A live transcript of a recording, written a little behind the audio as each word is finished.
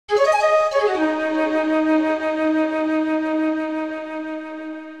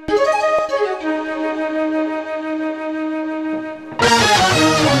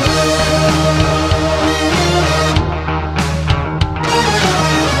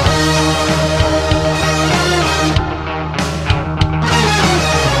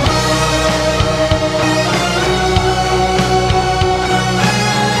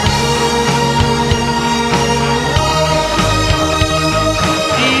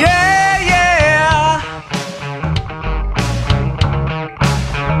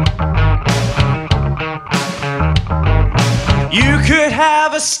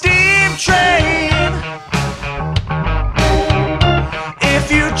have a steam train. If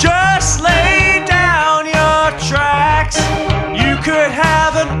you just lay down your tracks, you could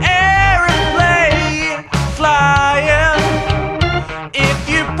have an airplane flying. If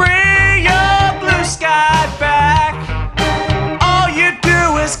you bring your blue sky back, all you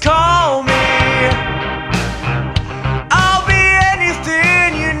do is call me. I'll be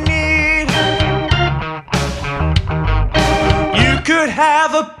anything you need. You could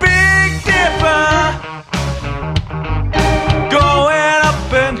have a Big Dipper going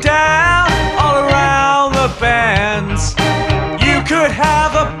up and down all around the bends. You could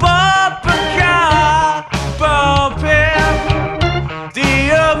have a bumper car bumping. The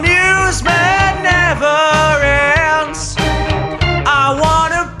amusement never ends. I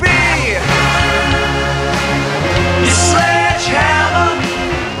wanna be your sledgehammer.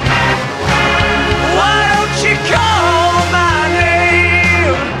 Why don't you call my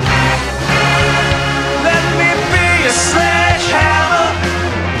name? Let me be your sledgehammer.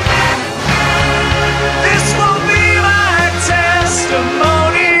 This will be my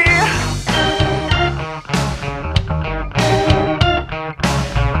testimony.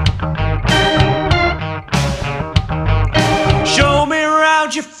 Show me around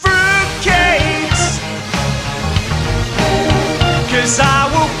your fruitcakes, 'cause I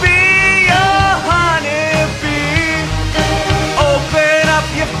will be